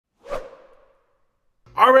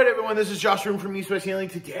All right, everyone, this is Josh Room from East West Healing.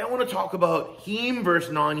 Today I want to talk about heme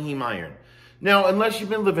versus non-heme iron. Now, unless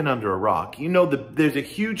you've been living under a rock, you know that there's a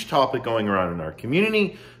huge topic going around in our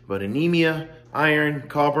community about anemia, iron,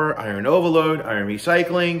 copper, iron overload, iron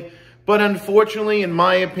recycling. But unfortunately, in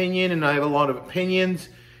my opinion, and I have a lot of opinions,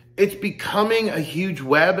 it's becoming a huge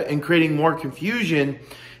web and creating more confusion.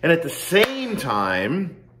 And at the same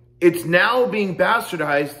time, it's now being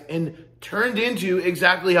bastardized and turned into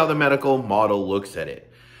exactly how the medical model looks at it.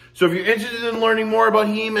 So if you're interested in learning more about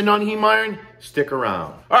heme and non-heme iron, stick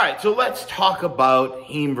around. All right, so let's talk about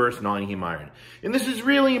heme versus non-heme iron. And this is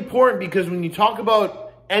really important because when you talk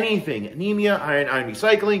about anything, anemia, iron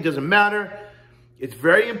recycling, doesn't matter. It's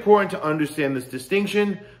very important to understand this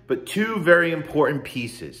distinction, but two very important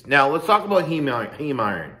pieces. Now, let's talk about heme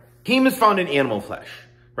iron. Heme is found in animal flesh.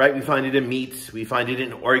 Right? We find it in meats. We find it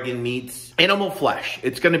in organ meats. Animal flesh.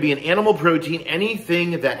 It's going to be an animal protein,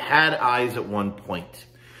 anything that had eyes at one point.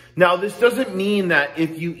 Now, this doesn't mean that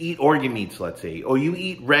if you eat organ meats, let's say, or you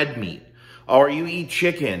eat red meat, or you eat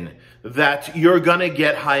chicken, that you're going to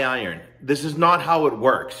get high iron. This is not how it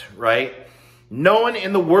works, right? No one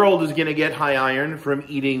in the world is going to get high iron from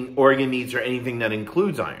eating organ meats or anything that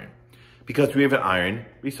includes iron, because we have an iron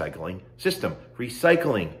recycling system.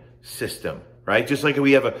 Right? Just like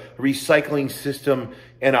we have a recycling system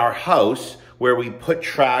in our house where we put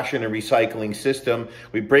trash in a recycling system,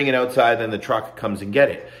 we bring it outside, then the truck comes and get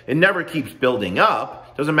it. It never keeps building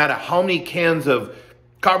up. Doesn't matter how many cans of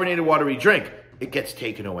carbonated water we drink, it gets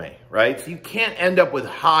taken away, right? So you can't end up with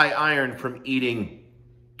high iron from eating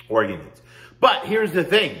organ meats. But here's the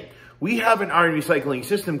thing. We have an iron recycling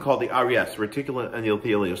system called the RES,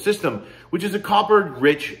 Reticuloendothelial System, which is a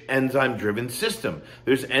copper-rich enzyme-driven system.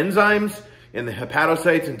 There's enzymes in the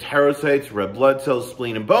hepatocytes, enterocytes, red blood cells,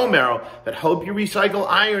 spleen, and bone marrow that help you recycle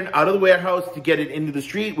iron out of the warehouse to get it into the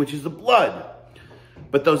street, which is the blood.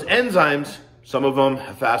 But those enzymes, some of them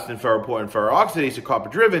have fast and ferroportin ferrooxidase are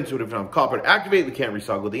copper-driven, so if we don't have copper to activate, we can't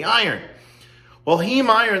recycle the iron. Well, heme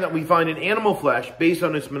iron that we find in animal flesh, based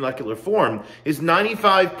on its molecular form, is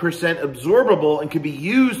 95% absorbable and can be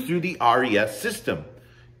used through the RES system.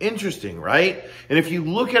 Interesting, right? And if you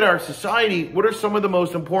look at our society, what are some of the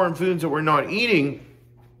most important foods that we're not eating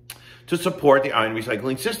to support the iron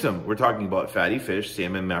recycling system? We're talking about fatty fish,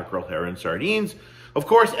 salmon, mackerel, herring, sardines. Of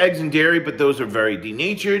course, eggs and dairy, but those are very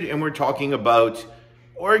denatured. And we're talking about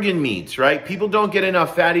organ meats, right? People don't get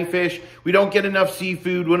enough fatty fish. We don't get enough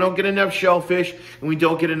seafood. We don't get enough shellfish. And we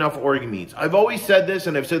don't get enough organ meats. I've always said this,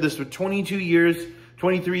 and I've said this for 22 years,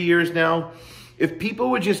 23 years now. If people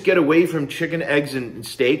would just get away from chicken, eggs, and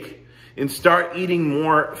steak and start eating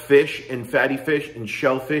more fish and fatty fish and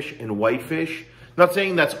shellfish and whitefish, not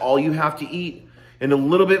saying that's all you have to eat, and a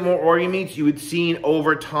little bit more organ meats, you would see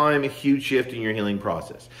over time a huge shift in your healing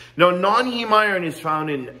process. Now, non-heme iron is found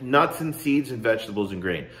in nuts and seeds and vegetables and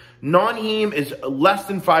grain. Non-heme is less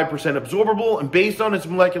than 5% absorbable, and based on its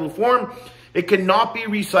molecular form, it cannot be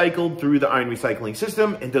recycled through the iron recycling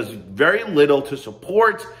system and does very little to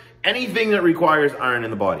support anything that requires iron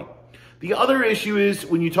in the body. The other issue is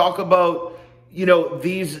when you talk about,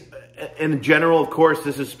 these in general, of course,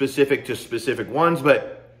 this is specific to specific ones,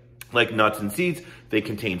 but like nuts and seeds, they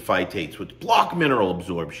contain phytates, which block mineral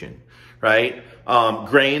absorption, right?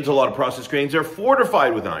 Grains, a lot of processed grains are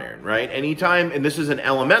fortified with iron, right? Anytime, and this is an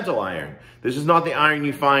elemental iron. This is not the iron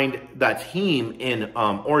you find that's heme in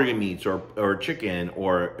organ meats or chicken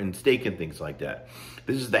or in steak and things like that.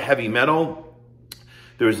 This is the heavy metal.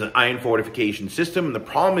 There's an iron fortification system, and the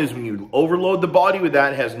problem is when you overload the body with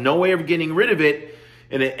that, it has no way of getting rid of it,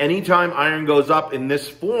 and at any time iron goes up in this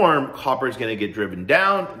form, copper is going to get driven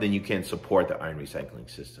down, then you can't support the iron recycling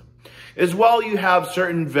system. As well, you have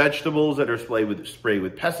certain vegetables that are sprayed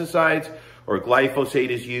with pesticides, or glyphosate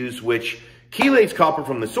is used, which chelates copper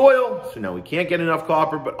from the soil, so now we can't get enough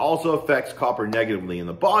copper, but also affects copper negatively in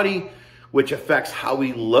the body, which affects how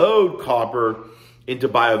we load copper into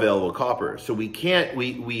bioavailable copper. So we can't,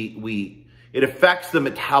 it affects the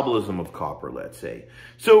metabolism of copper, let's say.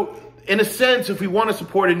 So in a sense, if we want to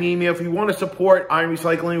support anemia, if we want to support iron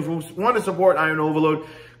recycling, if we want to support iron overload,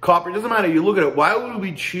 copper, it doesn't matter. You look at it, why would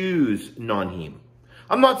we choose non-heme?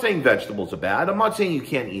 I'm not saying vegetables are bad. I'm not saying you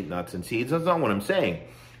can't eat nuts and seeds. That's not what I'm saying.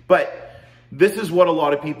 But this is what a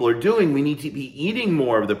lot of people are doing. We need to be eating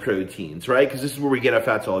more of the proteins, right? Because this is where we get our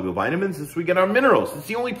fat-soluble vitamins. This is where we get our minerals. It's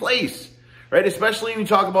the only place. Right? Especially when you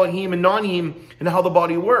talk about heme and non-heme and how the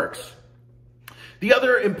body works. The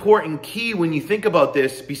other important key when you think about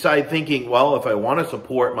this, besides thinking, well, if I want to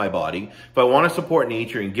support my body, if I want to support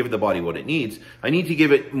nature and give the body what it needs, I need to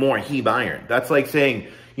give it more heme iron. That's like saying,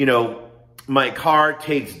 my car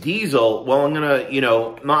takes diesel, well, I'm gonna,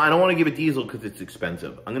 I don't want to give it diesel because it's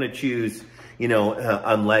expensive. I'm gonna choose,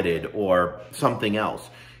 unleaded or something else.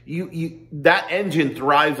 That engine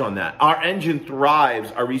thrives on that. Our engine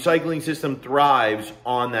thrives, our recycling system thrives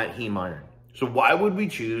on that heme iron. So why would we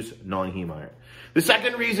choose non-heme iron? The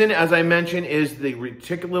second reason, as I mentioned, is the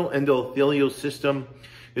reticuloendothelial system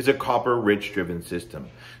is a copper-rich driven system.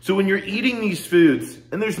 So when you're eating these foods,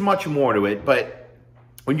 and there's much more to it, but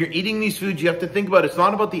when you're eating these foods, you have to think about it's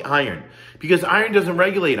not about the iron, because iron doesn't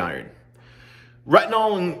regulate iron.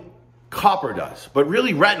 Retinol and copper does, but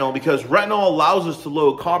really retinol, because retinol allows us to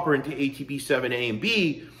load copper into ATP7A and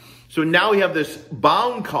B. So now we have this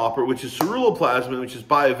bound copper, which is ceruloplasmin, which is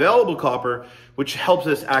bioavailable copper, which helps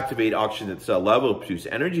us activate oxygen at the cell level to produce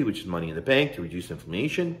energy, which is money in the bank, to reduce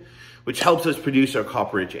inflammation, which helps us produce our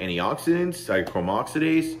copper-rich antioxidants, cytochrome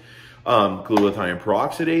oxidase, glutathione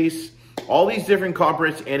peroxidase, all these different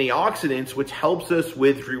copper-rich antioxidants, which helps us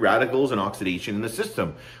with free radicals and oxidation in the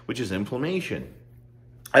system, which is inflammation.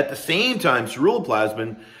 At the same time,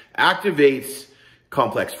 ceruloplasmin activates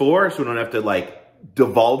complex 4, so we don't have to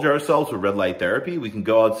divulge ourselves with red light therapy. We can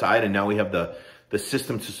go outside and now we have the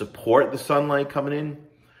system to support the sunlight coming in.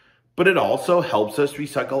 But it also helps us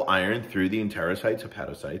recycle iron through the enterocytes,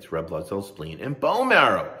 hepatocytes, red blood cells, spleen, and bone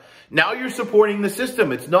marrow. Now you're supporting the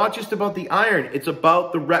system. It's not just about the iron. It's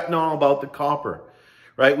about the retinol, about the copper,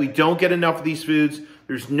 right? We don't get enough of these foods.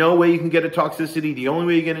 There's no way you can get a toxicity. The only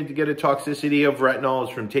way you're going to get a toxicity of retinol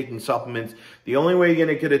is from taking supplements. The only way you're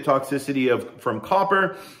going to get a toxicity from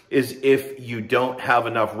copper is if you don't have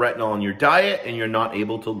enough retinol in your diet and you're not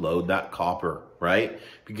able to load that copper, right?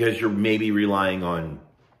 Because you're maybe relying on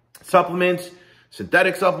supplements,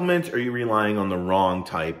 synthetic supplements, or you're relying on the wrong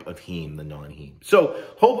type of heme, the non-heme. So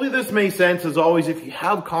hopefully this made sense. As always, if you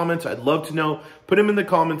have comments, I'd love to know. Put them in the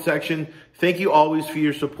comment section. Thank you always for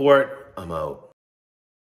your support. I'm out.